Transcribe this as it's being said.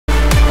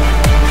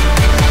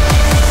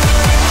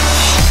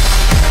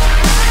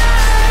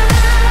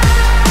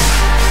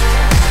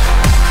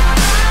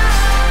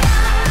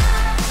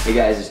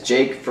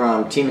Jake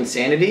from Team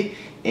Insanity,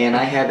 and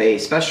I have a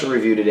special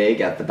review today.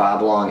 Got the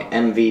Bob Long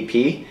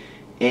MVP.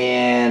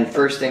 And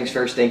first things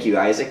first, thank you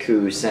Isaac,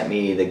 who sent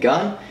me the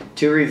gun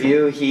to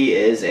review. He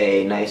is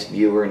a nice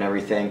viewer and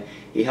everything.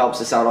 He helps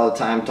us out all the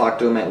time. Talk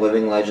to him at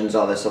Living Legends,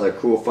 all this other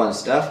cool fun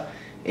stuff.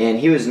 And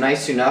he was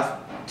nice enough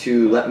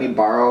to let me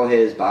borrow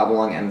his Bob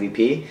Long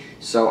MVP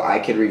so I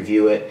could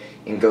review it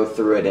and go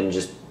through it and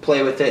just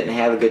play with it and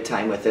have a good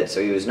time with it.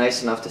 So he was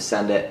nice enough to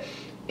send it.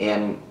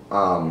 And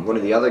one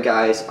of the other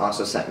guys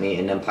also sent me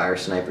an Empire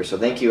Sniper. So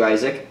thank you,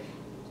 Isaac,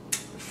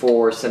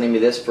 for sending me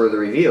this for the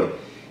review.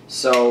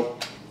 So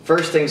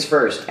first things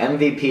first,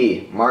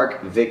 MVP,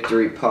 Mark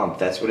Victory Pump.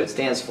 That's what it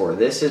stands for.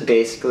 This is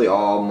basically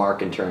all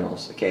mark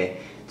internals, okay?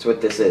 That's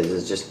what this is.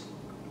 It's just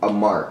a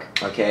mark,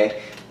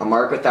 okay? A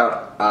mark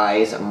without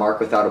eyes, a mark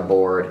without a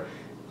board,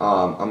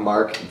 a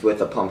mark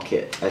with a pump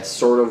kit. That's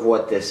sort of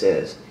what this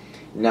is.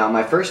 Now,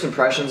 my first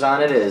impressions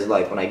on it is,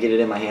 like, when I get it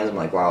in my hands, I'm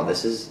like, wow,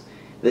 this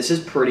is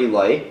pretty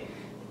light.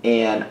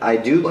 And I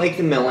do like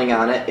the milling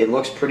on it. It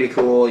looks pretty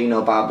cool. You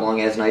know, Bob Long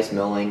has nice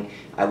milling.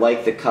 I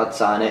like the cuts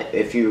on it.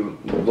 If you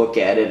look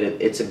at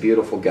it, it's a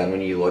beautiful gun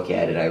when you look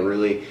at it. I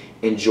really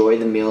enjoy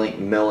the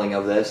milling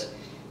of this.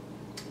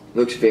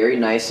 Looks very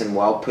nice and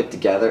well put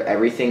together.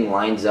 Everything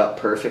lines up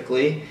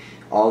perfectly.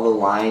 All the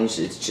lines,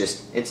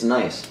 it's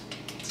nice.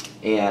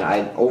 And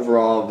I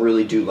overall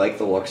really do like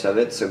the looks of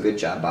it, so good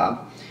job,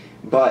 Bob.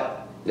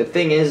 But the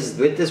thing is,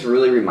 what this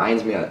really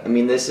reminds me of, I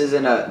mean, this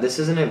isn't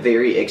a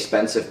very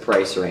expensive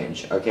price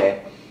range,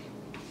 okay?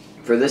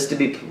 For this to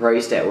be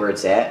priced at where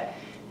it's at,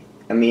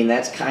 I mean,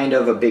 that's kind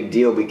of a big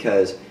deal,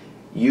 because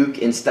you,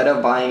 instead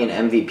of buying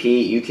an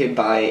MVP, you could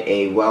buy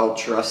a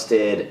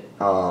well-trusted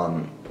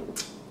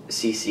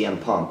CCM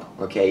pump,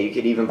 okay? You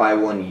could even buy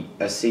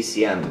a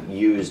CCM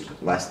used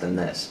less than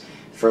this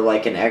for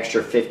like an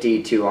extra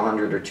 $50 to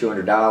 $100 or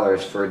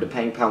 $200 for,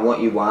 depending upon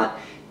what you want.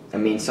 I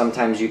mean,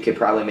 sometimes you could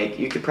probably make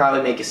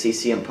a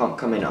CCM pump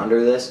come in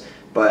under this,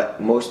 but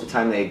most of the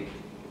time they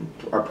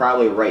are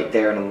probably right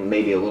there and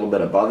maybe a little bit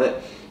above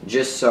it.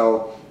 Just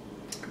so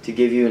to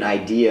give you an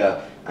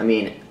idea, I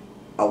mean,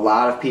 a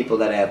lot of people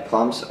that have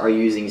pumps are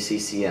using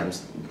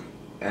CCMs,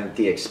 and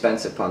the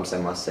expensive pumps, I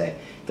must say.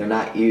 They're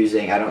not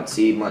using, I don't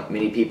see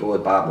many people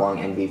with Bob Long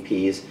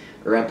MVPs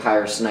or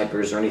Empire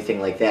Snipers or anything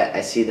like that.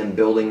 I see them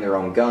building their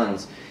own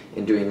guns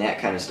and doing that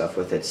kind of stuff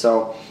with it.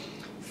 So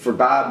for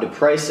Bob to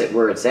price it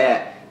where it's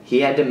at,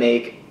 he had to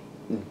make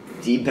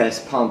the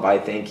best pump I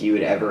think you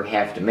would ever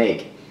have to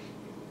make.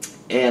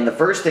 And the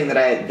first thing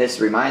that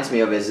this reminds me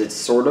of is it's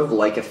sort of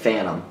like a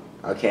Phantom,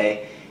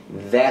 okay?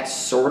 That's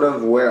sort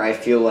of where I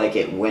feel like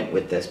it went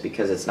with this,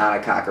 because it's not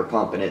a cocker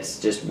pump and it's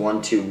just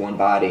one tube, one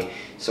body.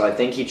 So I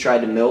think he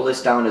tried to mill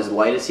this down as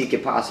light as he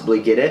could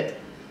possibly get it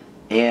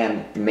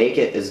and make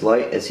it as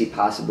light as he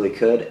possibly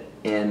could.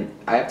 And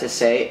I have to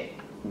say,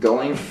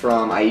 going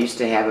from, I used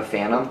to have a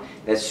Phantom,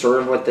 that's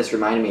sort of what this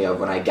reminded me of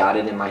when I got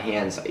it in my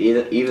hands.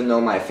 Even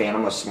though my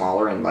Phantom was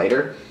smaller and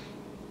lighter,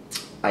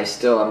 I'm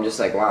just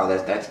like, wow,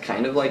 that's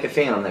kind of like a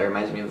Phantom. That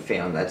reminds me of a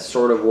Phantom. That's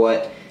sort of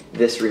what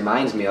this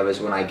reminds me of,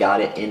 is when I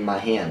got it in my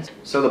hands.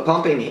 So the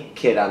pumping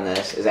kit on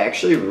this is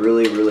actually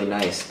really, really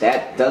nice.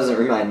 That doesn't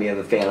remind me of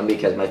a Phantom,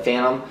 because my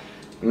Phantom,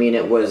 I mean,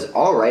 it was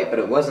alright, but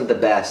it wasn't the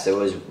best. It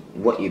was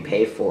what you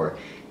pay for.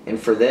 And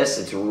for this,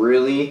 it's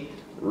really,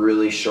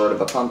 really short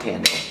of a pump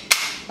handle.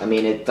 I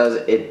mean,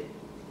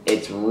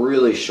 it's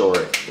really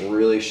short,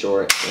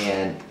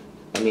 and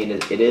I mean,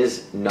 it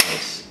is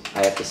nice.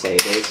 I have to say,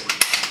 it is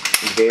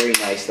very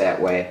nice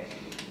that way.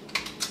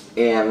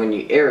 And when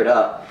you air it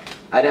up,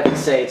 I'd have to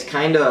say it's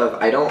kind of,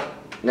 I don't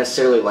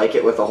necessarily like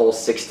it with a whole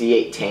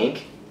 68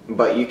 tank,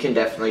 but you can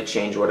definitely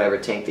change whatever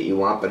tank that you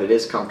want, but it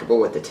is comfortable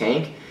with the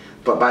tank.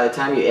 But by the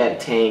time you add a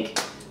tank,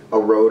 a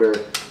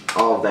rotor,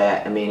 all of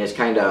that, I mean, it's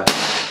kind of,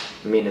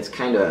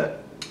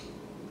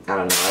 I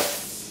don't know,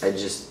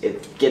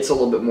 it gets a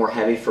little bit more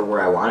heavy for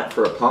where I want it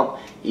for a pump.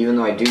 Even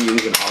though I do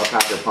use an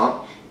autococker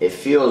pump, it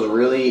feels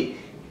really,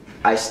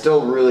 I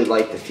still really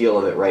like the feel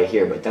of it right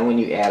here. But then when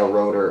you add a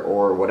rotor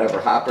or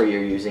whatever hopper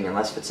you're using,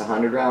 unless it's a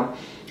 100 round,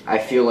 I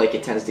feel like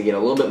it tends to get a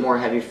little bit more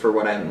heavy for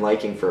what I'm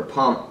liking for a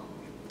pump.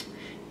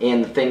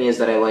 And the thing is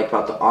that I like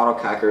about the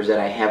autococker is that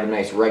I have a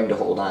nice reg to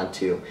hold on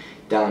to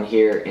down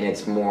here, and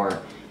it's more,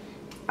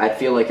 I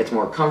feel like it's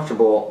more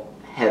comfortable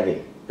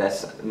heavy.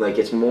 That's like,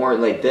 it's more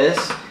like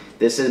this.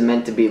 This is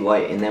meant to be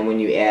light, and then when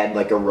you add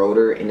like a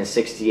rotor in a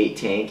 68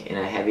 tank and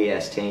a heavy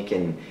ass tank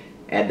and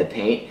add the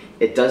paint,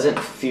 it doesn't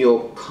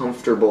feel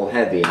comfortable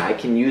heavy. I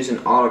can use an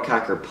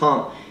autococker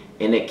pump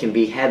and it can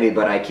be heavy,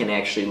 but I can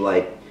actually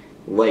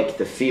like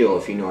the feel,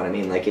 if you know what I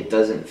mean. Like, it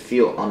doesn't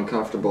feel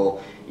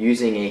uncomfortable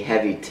using a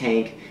heavy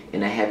tank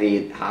and a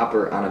heavy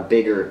hopper on a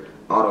bigger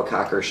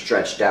autococker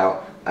stretched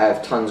out. I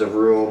have tons of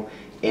room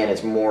and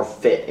it's more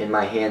fit in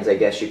my hands, I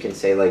guess you can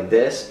say, like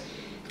this.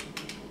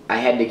 I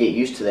had to get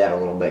used to that a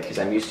little bit, because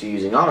I'm used to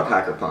using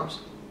autococker pumps,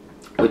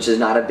 which is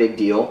not a big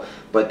deal,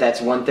 but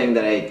that's one thing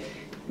that I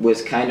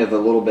was kind of a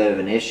little bit of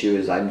an issue,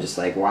 is I'm just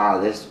like,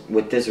 wow,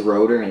 with this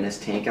rotor and this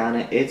tank on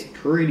it, it's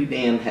pretty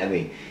damn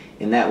heavy.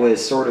 And that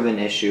was sort of an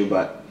issue,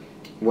 but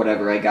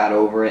whatever, I got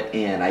over it,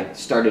 and I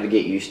started to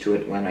get used to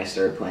it when I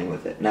started playing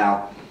with it.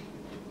 Now,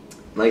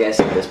 like I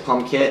said, this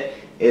pump kit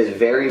is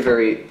very,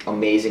 very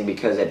amazing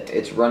because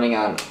it's running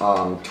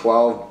on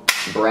 12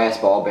 brass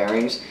ball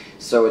bearings,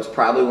 so it's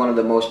probably one of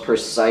the most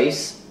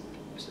precise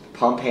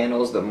pump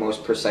handles, the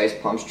most precise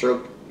pump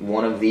stroke,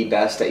 one of the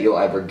best that you'll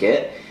ever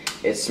get.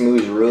 It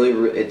smooths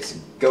it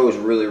goes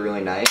really,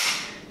 really nice.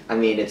 I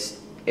mean, it's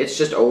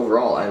just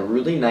overall a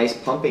really nice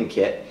pumping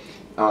kit.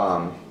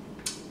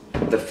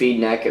 The feed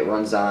neck, it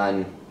runs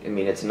on, I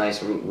mean, it's a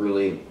nice,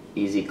 really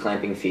easy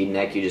clamping feed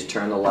neck. You just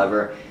turn the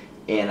lever,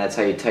 and that's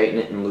how you tighten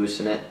it and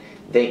loosen it.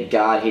 Thank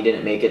God he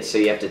didn't make it so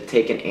you have to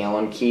take an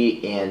Allen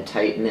key and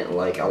tighten it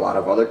like a lot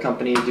of other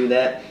companies do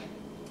that.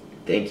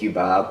 Thank you,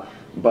 Bob.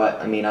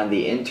 But I mean, on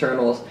the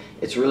internals,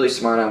 it's really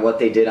smart on what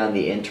they did on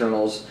the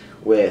internals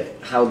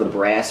with how the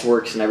brass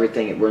works and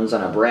everything. It runs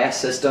on a brass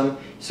system,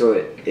 so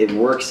it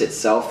works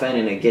itself in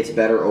and it gets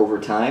better over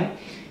time.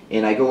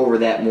 And I go over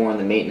that more in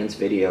the maintenance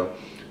video.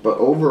 But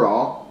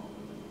overall,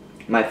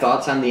 my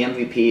thoughts on the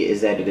MVP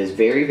is that it is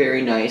very,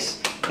 very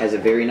nice, has a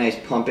very nice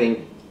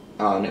pumping,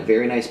 a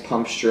very nice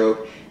pump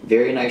stroke,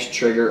 very nice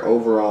trigger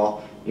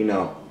overall. You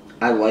know,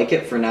 I like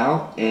it for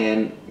now,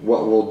 and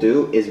what we'll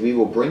do is we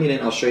will bring it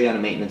in, I'll show you how to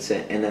maintenance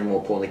it, and then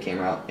we'll pull the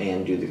camera out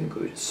and do the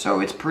conclusion.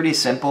 So it's pretty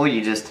simple.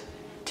 You just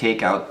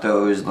take out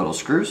those little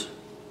screws,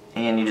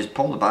 and you just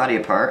pull the body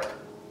apart,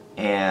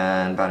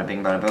 and bada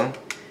bing, bada boom.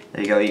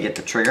 There you go, you get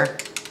the trigger.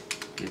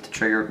 You get the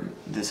trigger,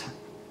 this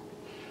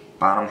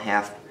bottom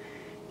half,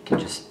 you can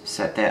just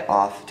set that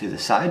off to the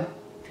side.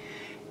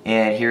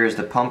 And here's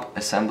the pump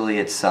assembly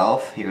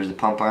itself. Here's the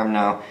pump arm.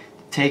 Now,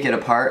 take it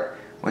apart.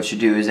 What you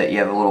do is that you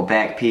have a little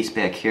back piece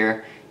back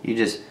here. You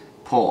just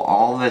pull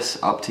all this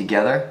up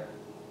together,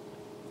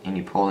 and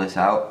you pull this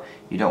out.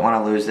 You don't want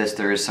to lose this.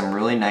 There is some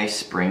really nice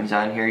springs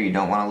on here. You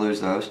don't want to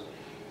lose those.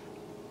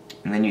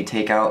 And then you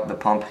take out the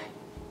pump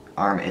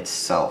arm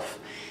itself.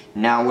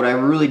 Now, what I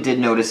really did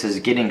notice is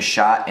getting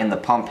shot in the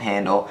pump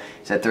handle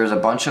is that there's a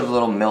bunch of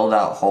little milled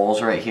out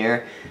holes right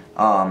here.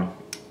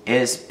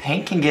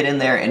 Paint can get in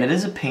there, and it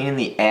is a pain in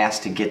the ass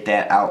to get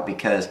that out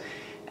because,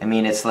 I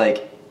mean, it's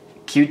like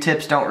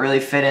Q-tips don't really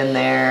fit in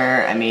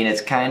there. I mean,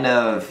 it's kind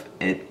of,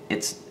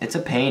 it's a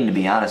pain, to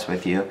be honest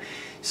with you.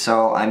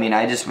 So, I mean,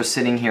 I just was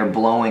sitting here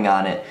blowing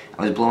on it.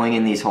 I was blowing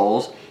in these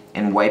holes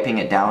and wiping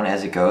it down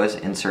as it goes.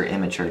 Insert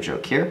immature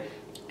joke here.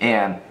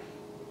 And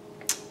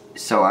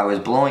so I was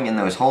blowing in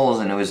those holes,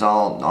 and it was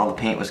all the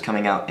paint was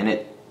coming out, and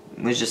it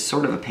was just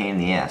sort of a pain in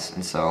the ass.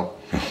 And so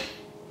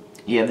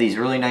you have these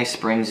really nice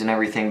springs and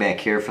everything back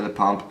here for the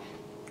pump.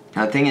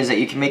 Now, the thing is that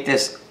you can make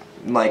this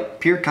like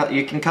pure cut.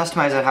 You can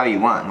customize it how you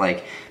want.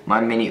 Like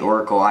my mini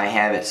Oracle, I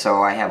have it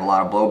so I have a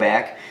lot of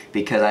blowback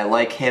because I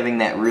like having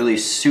that really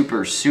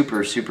super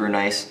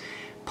nice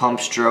pump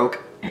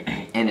stroke,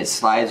 and it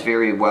slides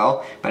very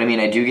well. But I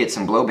mean, I do get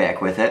some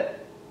blowback with it.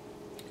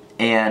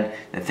 And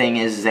the thing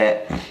is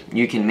that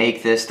you can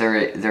make this,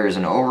 there is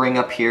an O-ring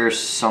up here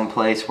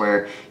someplace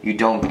where you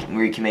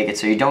can make it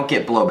so you don't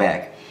get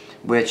blowback,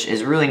 which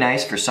is really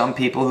nice for some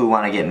people who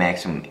want to get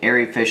maximum air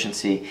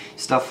efficiency,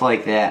 stuff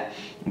like that.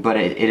 But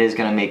it is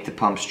going to make the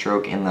pump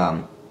stroke and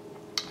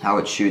how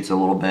it shoots a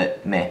little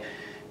bit meh.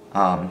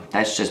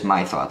 That's just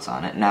my thoughts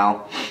on it.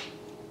 Now,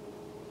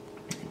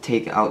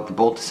 take out the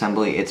bolt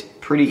assembly. It's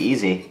pretty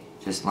easy.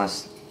 Just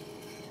let's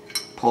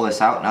pull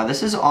this out. Now,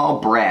 this is all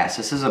brass.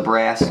 This is a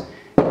brass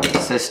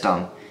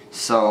system.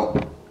 So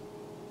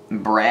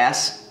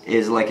brass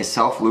is like a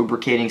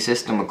self-lubricating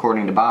system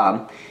according to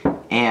Bob,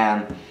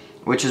 and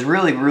which is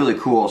really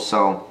cool.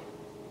 So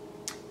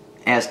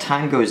as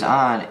time goes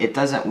on, it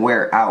doesn't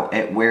wear out,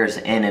 it wears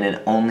in, and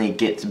it only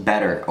gets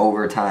better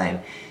over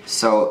time.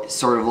 So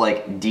sort of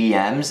like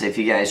DMs, if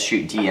you guys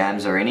shoot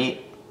DMs or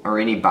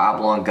any Bob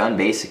long gun,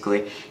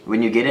 basically,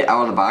 when you get it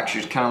out of the box,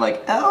 you're kind of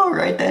like, oh,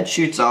 alright, that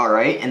shoots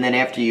alright, and then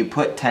after you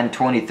put 10,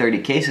 20,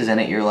 30 cases in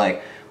it, you're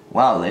like,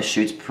 wow, this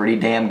shoots pretty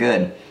damn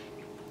good.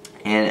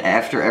 And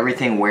after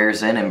everything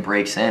wears in and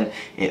breaks in,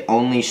 it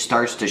only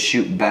starts to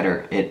shoot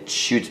better. It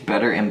shoots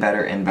better and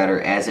better and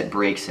better as it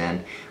breaks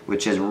in,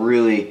 which is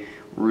really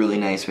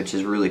nice, which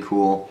is really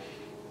cool.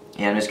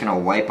 And I'm just going to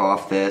wipe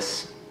off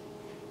this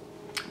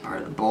part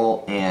of the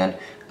bolt, and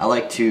I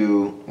like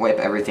to wipe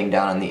everything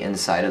down on the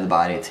inside of the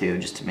body too,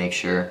 just to make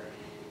sure.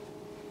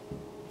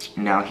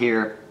 Now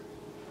here,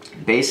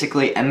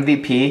 basically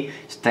MVP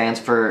stands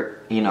for,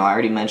 you know, I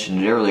already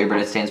mentioned it earlier, but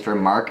it stands for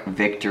Mark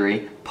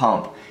Victory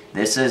Pump.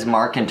 This is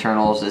Mark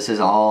internals, this is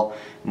all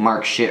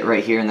Mark shit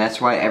right here, and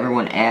that's why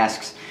everyone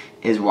asks,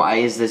 is why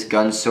is this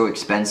gun so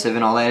expensive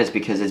and all that? Is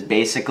because it's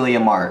basically a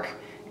Mark.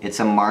 It's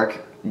a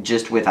Mark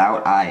just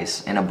without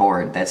eyes and a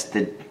board. That's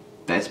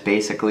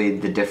basically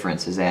the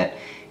difference, is that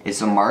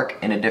it's a Mark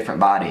in a different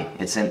body.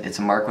 It's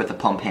a Mark with a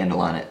pump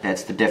handle on it.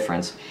 That's the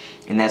difference.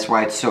 And that's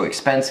why it's so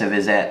expensive,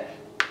 is that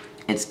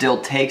it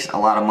still takes a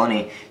lot of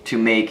money to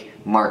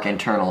make Mark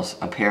internals,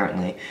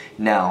 apparently.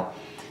 Now,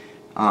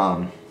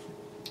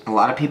 a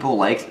lot of people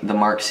like the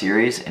Mark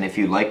series, and if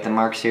you like the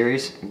Mark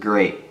series,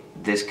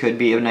 great. This could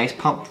be a nice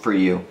pump for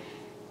you.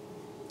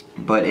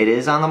 but it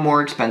is on the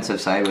more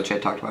expensive side, which I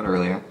talked about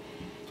earlier.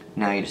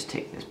 Now you just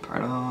take this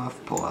part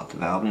off, pull out the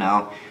valve.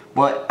 Now,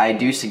 what I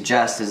do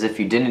suggest is, if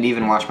you didn't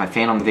even watch my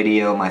Phantom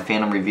video, my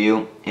Phantom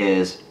review,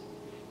 you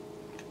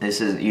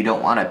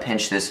don't want to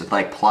pinch this with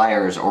like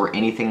pliers or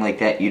anything like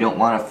that. You don't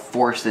want to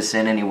force this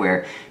in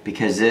anywhere,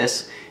 because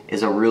this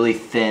is a really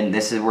thin,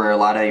 this is where a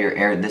lot of your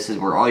air, this is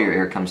where all your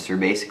air comes through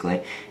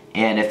basically.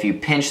 And if you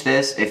pinch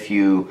this, if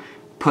you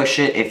push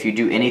it, if you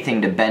do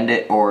anything to bend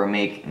it or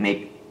make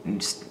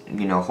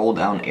hold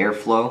down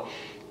airflow,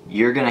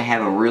 you're gonna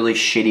have a really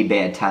shitty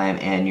bad time,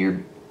 and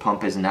your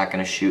pump is not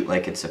gonna shoot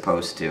like it's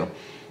supposed to.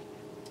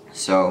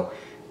 So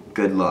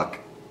good luck.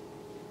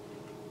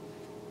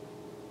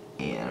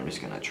 And I'm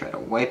just gonna try to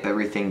wipe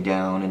everything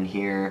down in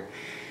here.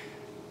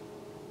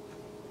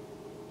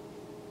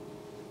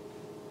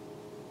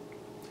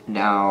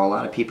 Now, a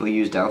lot of people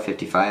use Dow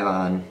 55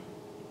 on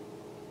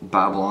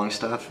Bob Long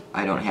stuff.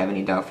 I don't have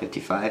any Dow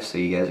 55, so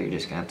you guys are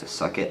just gonna have to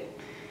suck it.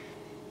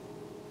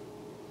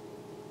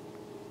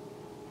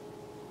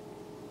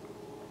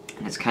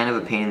 And it's kind of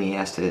a pain in the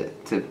ass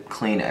to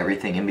clean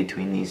everything in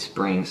between these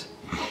springs.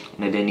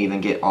 And I didn't even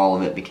get all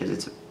of it because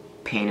it's a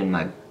pain in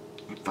my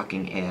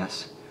fucking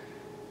ass.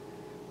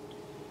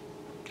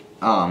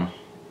 But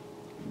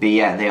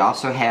yeah, they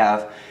also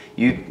have,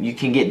 you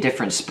can get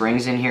different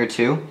springs in here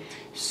too.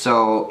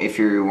 So if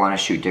you want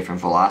to shoot different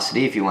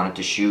velocity, if you want it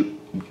to shoot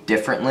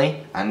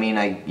differently, I mean,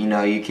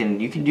 you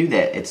can do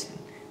that. It's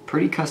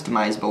pretty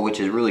customizable, which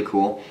is really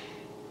cool.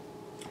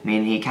 I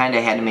mean, he kind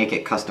of had to make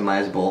it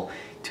customizable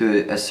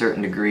to a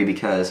certain degree,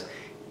 because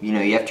you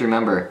have to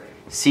remember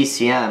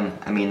CCM.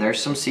 I mean,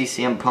 there's some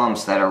CCM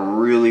pumps that are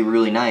really,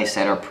 really nice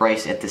that are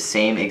priced at the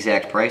same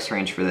exact price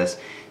range for this.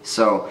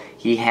 So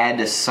he had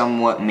to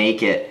somewhat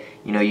make it,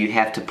 you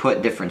have to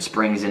put different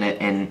springs in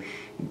it and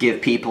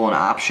give people an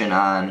option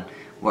on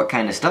what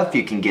kind of stuff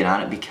you can get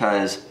on it,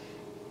 because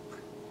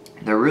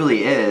there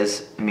really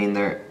is, I mean,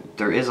 there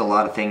is a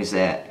lot of things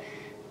that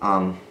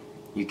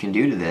you can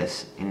do to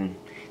this, and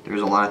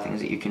there's a lot of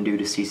things that you can do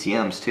to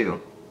CCMs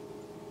too.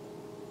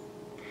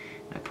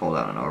 I pulled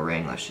out an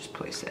O-ring, let's just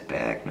place that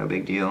back, no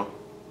big deal.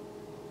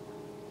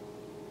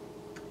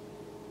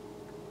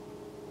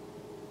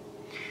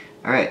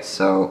 Alright,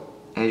 so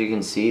as you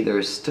can see,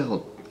 there's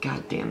still,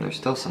 goddamn, there's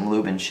still some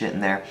lube and shit in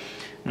there.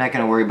 I'm not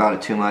going to worry about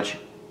it too much,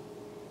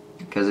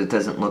 because it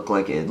doesn't look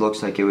like it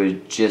looks like it was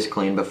just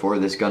clean before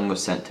this gun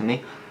was sent to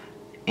me.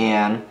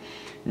 And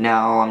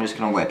now I'm just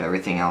going to wipe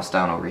everything else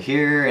down over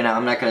here, and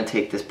I'm not going to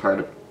take this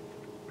part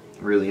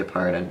really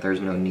apart. There's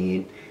no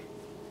need.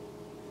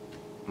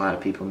 A lot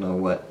of people know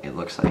what it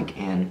looks like,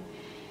 and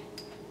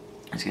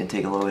it's going to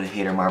take a little bit of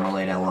hater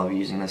marmalade. I love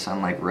using this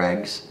on like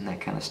regs and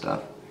that kind of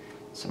stuff.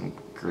 Some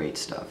great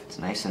stuff. It's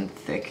nice and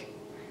thick.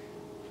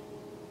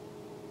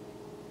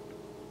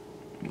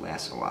 It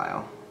lasts a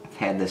while. I've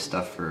had this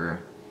stuff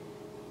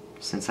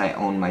since I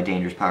owned my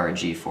Dangerous Power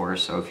G4,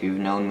 so if you've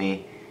known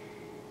me,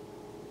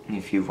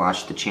 if you've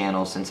watched the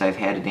channel since I've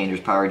had a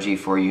Dangerous Power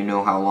G4, you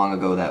know how long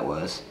ago that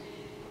was.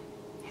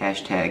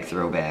 Hashtag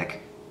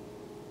throwback.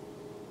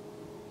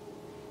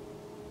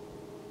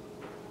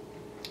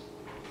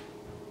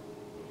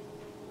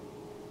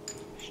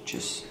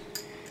 Just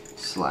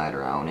slide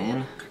around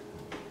in.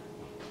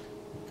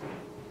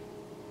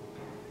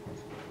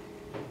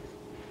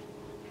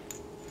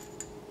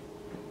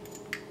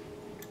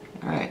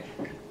 Alright.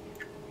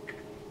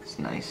 It's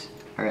nice.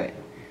 Alright.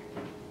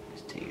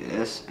 Just take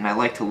this. And I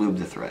like to lube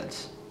the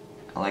threads.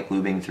 I like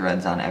lubing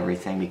threads on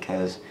everything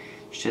because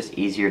it's just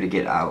easier to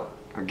get out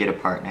or get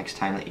apart next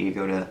time that you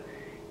go to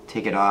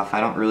take it off. I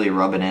don't really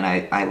rub it in.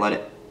 I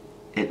let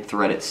it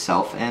thread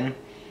itself in.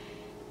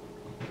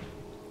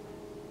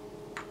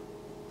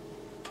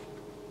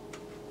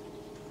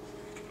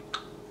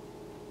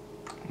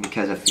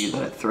 Because if you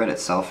let it thread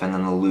itself in,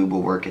 then the lube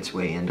will work its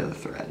way into the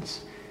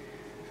threads.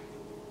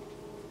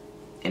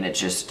 And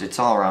it's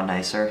all around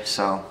nicer,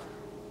 so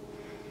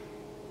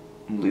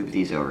lube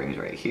these O-rings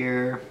right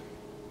here.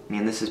 I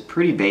mean, this is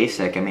pretty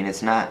basic. I mean,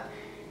 it's not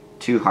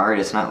too hard.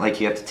 It's not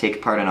like you have to take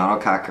apart an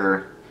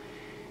autococker,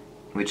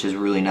 which is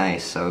really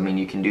nice. So, I mean,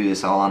 you can do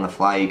this all on the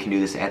fly. You can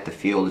do this at the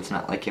field. It's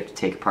not like you have to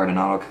take apart an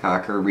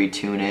autococker,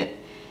 retune it.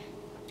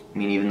 I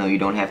mean, even though you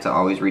don't have to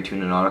always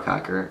retune an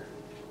autococker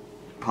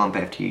pump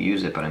after you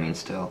use it, but I mean,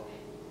 still,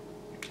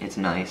 it's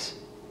nice.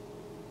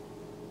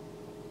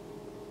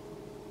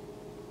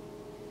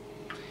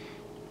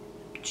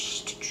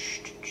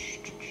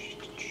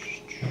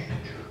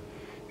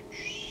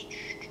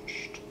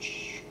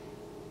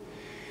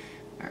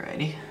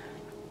 Alrighty.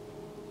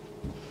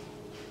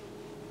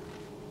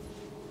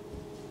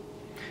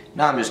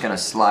 Now I'm just going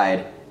to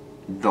slide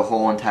the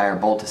whole entire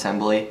bolt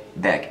assembly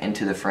back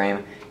into the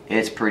frame.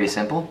 It's pretty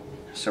simple.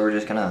 So we're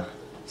just going to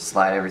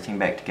slide everything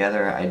back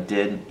together.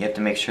 You have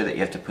to make sure that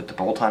you have to put the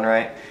bolt on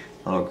right.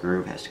 The little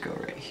groove has to go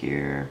right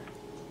here.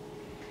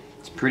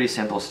 It's pretty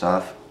simple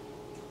stuff.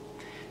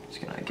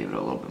 Just going to give it a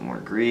little bit more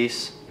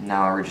grease.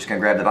 Now we're just going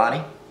to grab the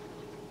body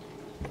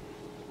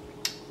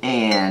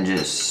and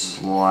just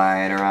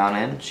slide around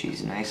in.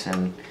 She's nice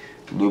and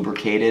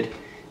lubricated,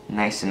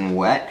 nice and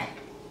wet.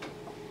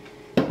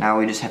 now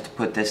we just have to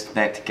put this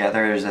back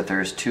together.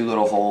 There's two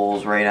little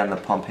holes right on the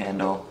pump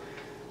handle,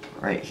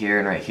 right here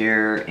and right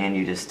here, and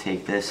you just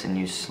take this and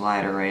you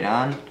slide it right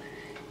on.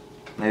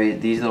 Maybe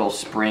these little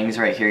springs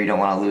right here, you don't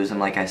want to lose them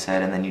like I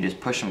said, and then you just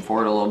push them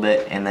forward a little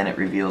bit, and then it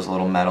reveals a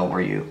little metal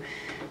where you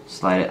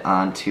slide it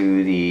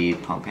onto the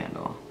pump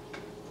handle.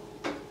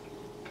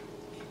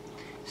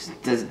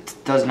 It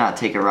does not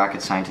take a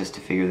rocket scientist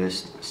to figure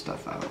this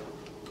stuff out.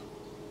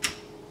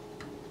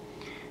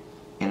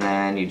 And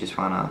then you just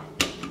want to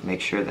make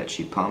sure that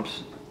she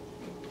pumps.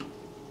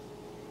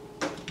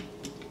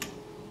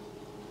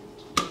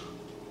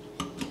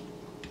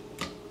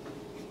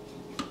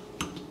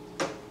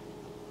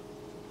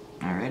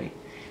 Alrighty.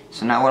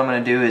 So now what I'm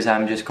going to do is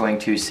I'm just going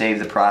to save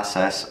the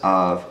process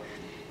of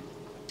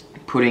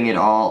putting it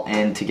all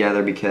in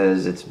together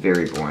because it's a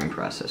very boring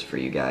process for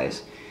you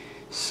guys.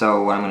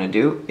 So what I'm going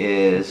to do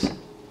is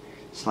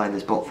slide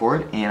this bolt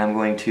forward, and I'm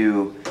going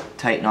to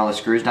tighten all the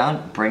screws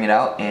down, bring it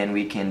out, and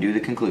we can do the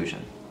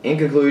conclusion. In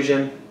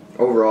conclusion,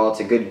 overall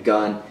it's a good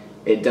gun.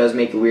 It does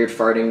make a weird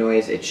farting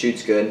noise, it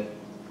shoots good.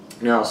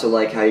 And I also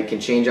like how you can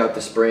change out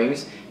the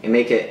springs and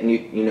make it,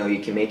 you know, you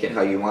can make it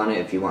how you want it.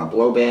 If you want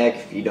blowback,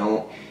 if you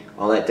don't,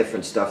 all that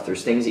different stuff.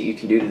 There's things that you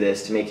can do to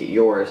this to make it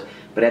yours,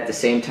 but at the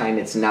same time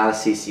it's not a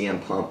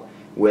CCM pump,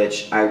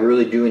 which I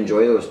really do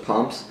enjoy those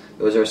pumps.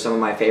 Those are some of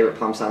my favorite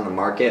pumps on the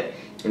market,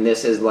 and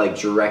this is like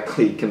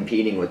directly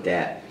competing with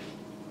that.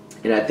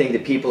 And I think the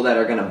people that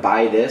are going to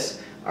buy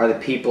this are the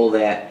people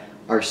that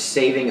are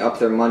saving up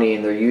their money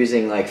and they're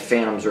using like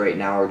Phantoms right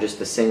now, or just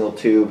a single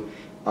tube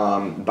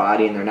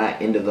body, and they're not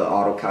into the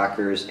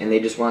autocockers, and they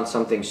just want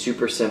something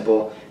super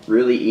simple,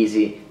 really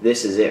easy.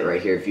 This is it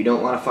right here. If you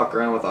don't want to fuck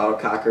around with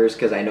autocockers,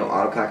 because I know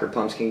autococker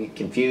pumps can get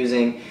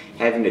confusing,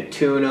 having to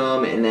tune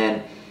them and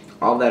then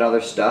all that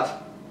other stuff,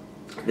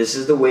 this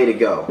is the way to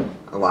go.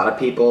 A lot of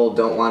people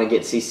don't want to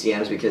get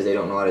CCMs because they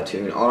don't know how to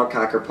tune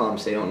autococker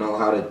pumps, they don't know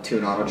how to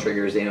tune auto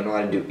triggers, they don't know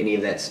how to do any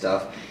of that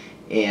stuff,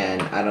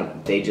 and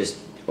they just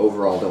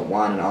overall don't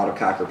want an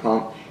autococker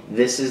pump.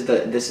 This is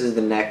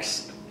the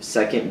next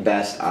second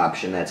best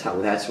option. That's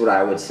what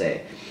I would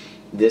say.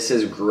 This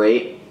is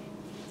great.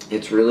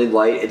 It's really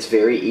light, it's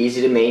very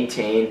easy to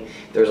maintain.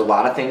 There's a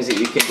lot of things that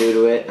you can do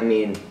to it. I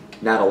mean,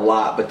 not a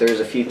lot, but there's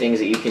a few things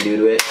that you can do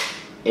to it,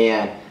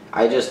 and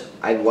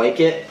I like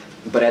it.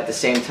 But at the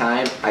same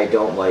time, I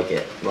don't like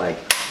it. Like,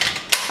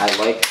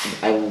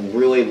 I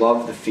really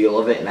love the feel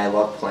of it, and I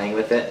love playing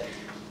with it.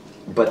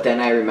 But then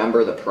I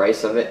remember the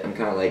price of it. I'm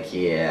kind of like,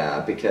 yeah,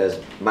 because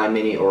my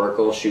mini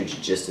Oracle shoots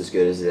just as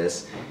good as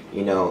this.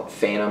 You know,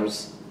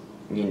 Phantoms.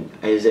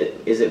 Is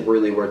it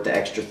really worth the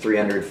extra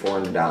 $300,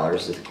 $400?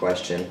 Is the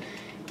question.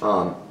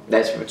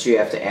 That's what you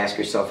have to ask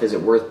yourself. Is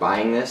it worth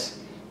buying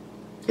this?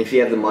 If you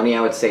have the money,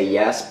 I would say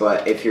yes.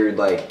 But if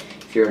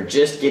you're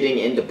just getting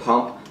into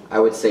pump, I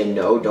would say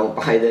no, don't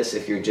buy this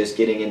if you're just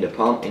getting into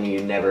pump and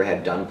you never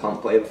have done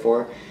pump play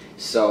before.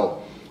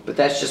 So, but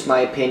that's just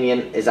my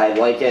opinion, is I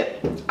like it.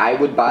 I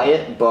would buy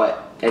it,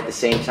 but at the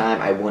same time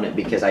I wouldn't,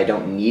 because I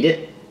don't need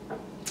it.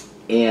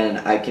 And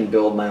I can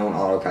build my own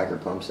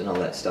autococker pumps and all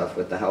that stuff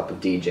with the help of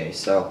DJ.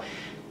 So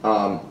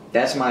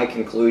that's my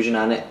conclusion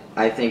on it.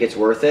 I think it's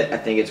worth it. I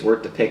think it's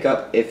worth the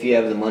pickup if you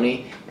have the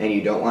money and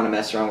you don't want to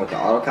mess around with the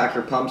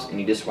autococker pumps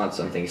and you just want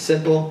something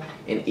simple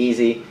and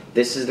easy.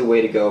 This is the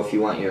way to go if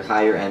you want your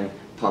higher end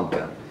pump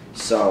gun.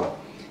 So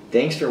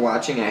thanks for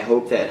watching. I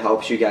hope that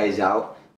helps you guys out.